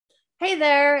Hey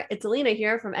there, it's Alina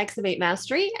here from Xactimate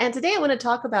Mastery, and today I want to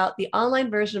talk about the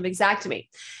online version of Xactimate.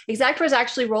 Xactware is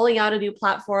actually rolling out a new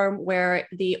platform where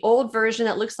the old version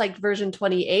that looks like version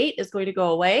 28 is going to go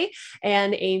away,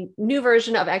 and a new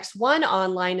version of X1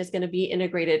 Online is going to be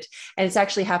integrated, and it's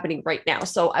actually happening right now.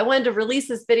 So I wanted to release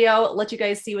this video, let you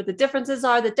guys see what the differences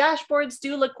are. The dashboards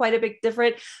do look quite a bit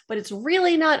different, but it's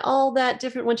really not all that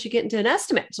different once you get into an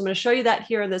estimate. So I'm going to show you that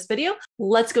here in this video.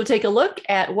 Let's go take a look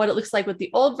at what it looks like with the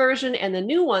old version and the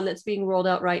new one that's being rolled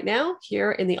out right now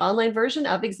here in the online version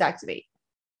of Xactimate.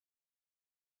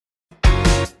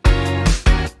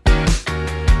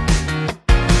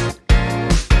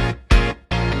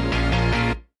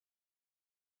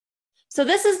 So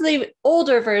this is the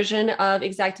older version of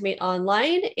Xactimate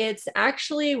Online. It's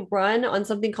actually run on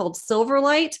something called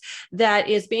Silverlight that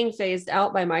is being phased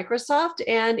out by Microsoft,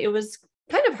 and it was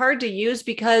kind of hard to use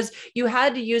because you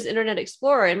had to use Internet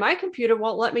Explorer, and my computer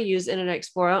won't let me use Internet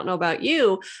Explorer. I don't know about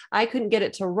you. I couldn't get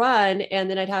it to run, and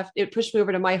then it pushed me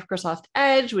over to Microsoft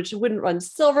Edge, which wouldn't run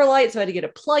Silverlight, so I had to get a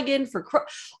plugin for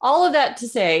all of that to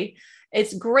say.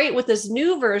 It's great with this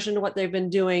new version, what they've been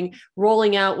doing,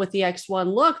 rolling out with the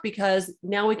X1 look, because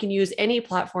now we can use any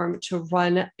platform to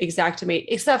run Xactimate,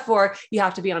 except for you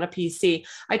have to be on a PC.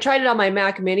 I tried it on my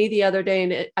Mac Mini the other day,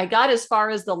 and I got as far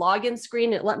as the login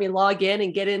screen. It let me log in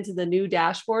and get into the new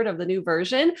dashboard of the new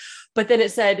version. But then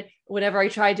it said, whenever I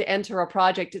tried to enter a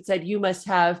project, it said, you must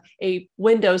have a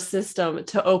Windows system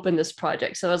to open this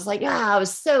project. So I was like, I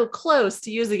was so close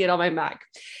to using it on my Mac.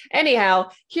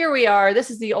 Anyhow, here we are.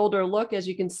 This is the older look. As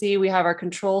you can see, we have our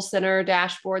control center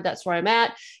dashboard. That's where I'm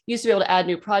at. Used to be able to add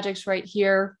new projects right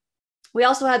here. We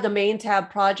also had the main tab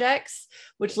projects,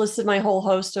 which listed my whole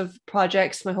host of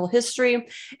projects, my whole history.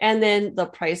 And then the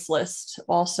price list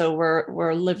also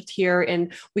were lived here,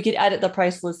 and we could edit the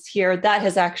price list here. That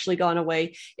has actually gone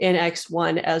away in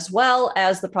X1, as well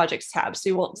as the projects tab. So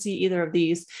you won't see either of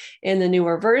these in the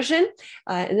newer version.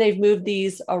 And they've moved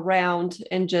these around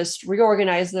and just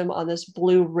reorganized them on this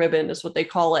blue ribbon is what they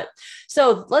call it.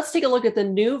 So let's take a look at the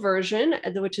new version,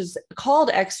 which is called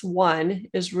X1,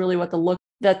 is really what the look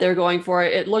that they're going for.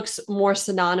 It looks more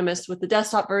synonymous with the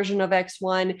desktop version of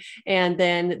X1, and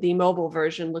then the mobile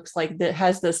version looks like that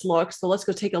has this look. So let's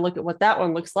go take a look at what that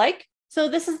one looks like. So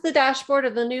this is the dashboard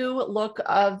of the new look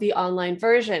of the online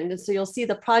version. And so you'll see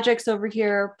the projects over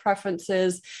here,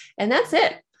 preferences, and that's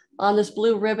it on this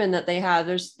blue ribbon that they have.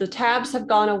 The tabs have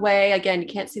gone away. Again, you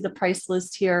can't see the price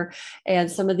list here,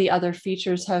 and some of the other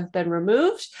features have been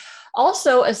removed.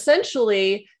 Also,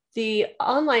 essentially, the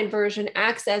online version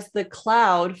acts as the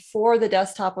cloud for the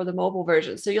desktop or the mobile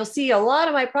version. So you'll see a lot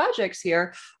of my projects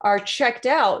here are checked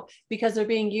out because they're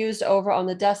being used over on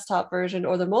the desktop version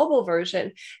or the mobile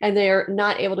version, and they're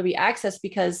not able to be accessed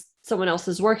because someone else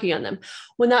is working on them.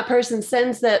 When that person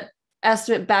sends that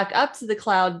estimate back up to the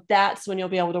cloud, that's when you'll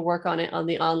be able to work on it on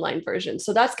the online version.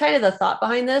 So that's kind of the thought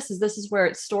behind this, is this is where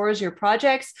it stores your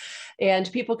projects,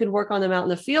 and people can work on them out in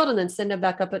the field and then send them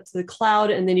back up to the cloud,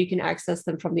 and then you can access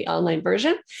them from the online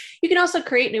version. You can also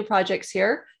create new projects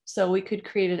here. So we could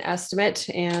create an estimate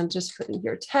and just put in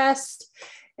here test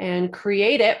and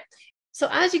create it. So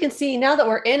as you can see, now that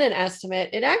we're in an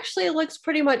estimate, it actually looks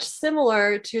pretty much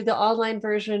similar to the online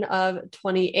version of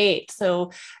 28.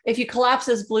 So if you collapse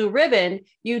this blue ribbon,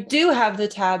 you do have the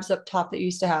tabs up top that you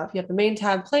used to have. You have the main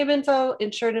tab, claim info,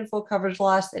 insured info, coverage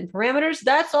loss, and parameters.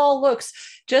 That's all looks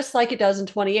just like it does in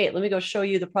 28. Let me go show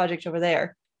you the project over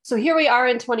there. So here we are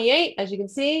in 28, as you can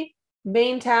see,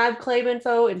 main tab, claim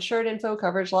info, insured info,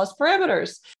 coverage loss,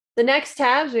 parameters. The next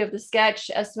tabs, we have the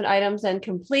sketch, estimate items, and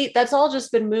complete. That's all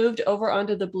just been moved over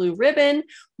onto the blue ribbon.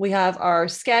 We have our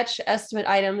sketch, estimate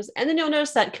items, and then you'll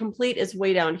notice that complete is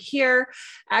way down here.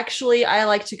 Actually, I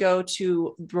like to go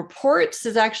to reports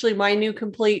is actually my new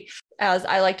complete, as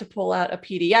I like to pull out a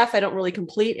PDF. I don't really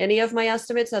complete any of my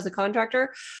estimates as a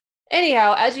contractor.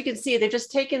 Anyhow, as you can see, they've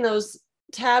just taken those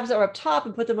tabs that are up top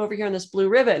and put them over here on this blue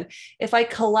ribbon. If I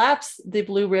collapse the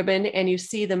blue ribbon and you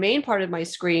see the main part of my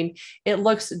screen, it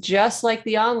looks just like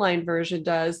the online version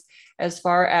does as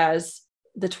far as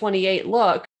the 28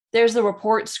 look. There's the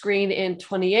report screen in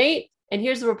 28, and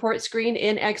here's the report screen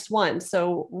in X1.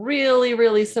 So really,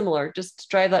 really similar. Just to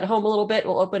drive that home a little bit,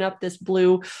 we'll open up this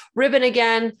blue ribbon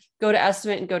again, go to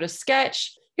estimate and go to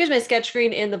sketch. Here's my sketch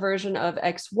screen in the version of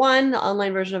X1, the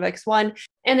online version of X1.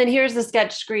 And then here's the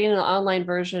sketch screen and the online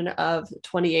version of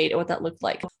 28 and what that looked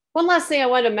like. One last thing I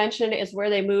wanted to mention is where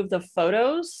they move the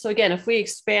photos. So again, if we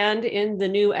expand in the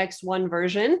new X1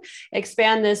 version,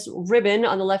 expand this ribbon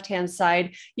on the left-hand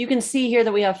side, you can see here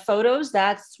that we have photos.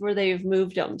 That's where they've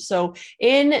moved them. So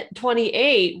in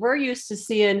 28, we're used to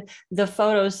seeing the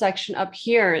photos section up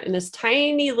here in this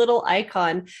tiny little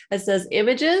icon that says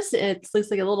images. It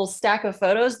looks like a little stack of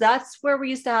photos. That's where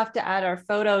we used to have to add our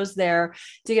photos there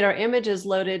to get our images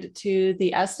loaded to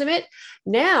the estimate.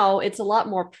 Now it's a lot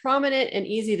more prominent and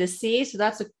easy to see. So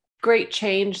that's a great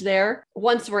change there.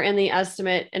 Once we're in the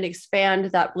estimate and expand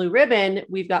that blue ribbon,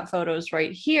 we've got photos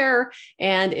right here,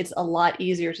 and it's a lot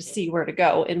easier to see where to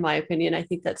go. In my opinion, I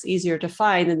think that's easier to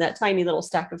find than that tiny little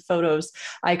stack of photos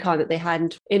icon that they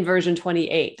had in version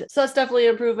 28. So that's definitely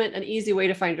an improvement, an easy way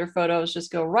to find your photos.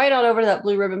 Just go right on over to that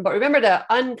blue ribbon, but remember to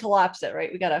uncollapse it,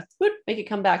 right? We got to make it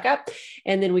come back up,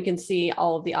 and then we can see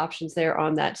all of the options there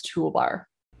on that toolbar.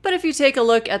 But if you take a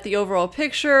look at the overall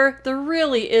picture, there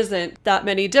really isn't that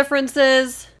many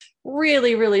differences.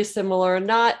 Really, really similar,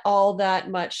 not all that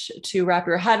much to wrap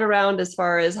your head around as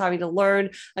far as having to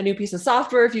learn a new piece of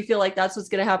software. If you feel like that's what's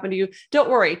going to happen to you, don't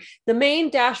worry. The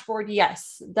main dashboard,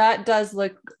 yes, that does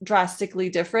look drastically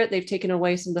different. They've taken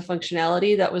away some of the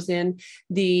functionality that was in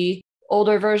the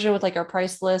older version with like our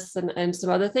price lists and some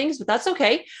other things, but that's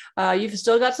okay. You've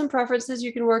still got some preferences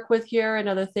you can work with here and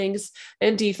other things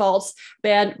and defaults.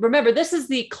 And remember, this is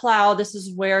the cloud. This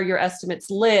is where your estimates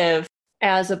live.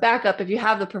 As a backup, if you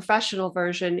have the professional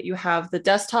version, you have the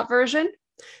desktop version,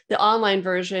 the online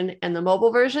version, and the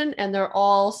mobile version, and they're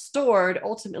all stored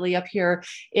ultimately up here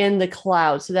in the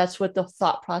cloud. So that's what the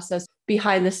thought process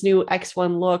behind this new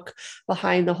X1 look,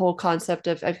 behind the whole concept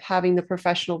of having the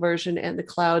professional version and the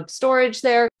cloud storage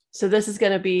there. So this is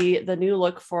going to be the new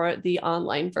look for the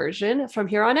online version from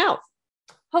here on out.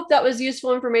 Hope that was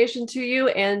useful information to you,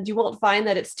 and you won't find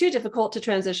that it's too difficult to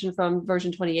transition from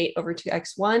version 28 over to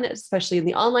X1, especially in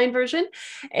the online version.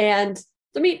 And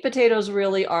the meat and potatoes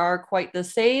really are quite the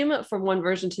same from one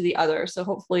version to the other. So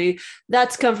hopefully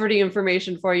that's comforting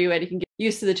information for you and you can get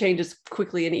used to the changes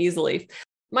quickly and easily.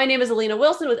 My name is Alina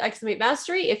Wilson with Xactimate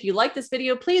Mastery. If you like this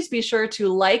video, please be sure to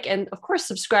like and of course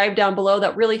subscribe down below.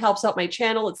 That really helps out my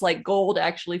channel. It's like gold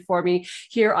actually for me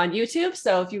here on YouTube.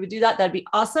 So if you would do that, that'd be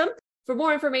awesome. For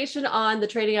more information on the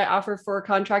training I offer for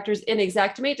contractors in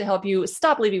Xactimate to help you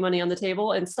stop leaving money on the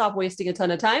table and stop wasting a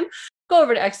ton of time, go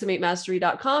over to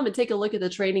xactimatemastery.com and take a look at the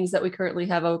trainings that we currently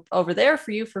have over there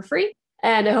for you for free.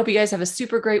 And I hope you guys have a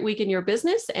super great week in your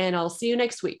business, and I'll see you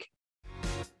next week.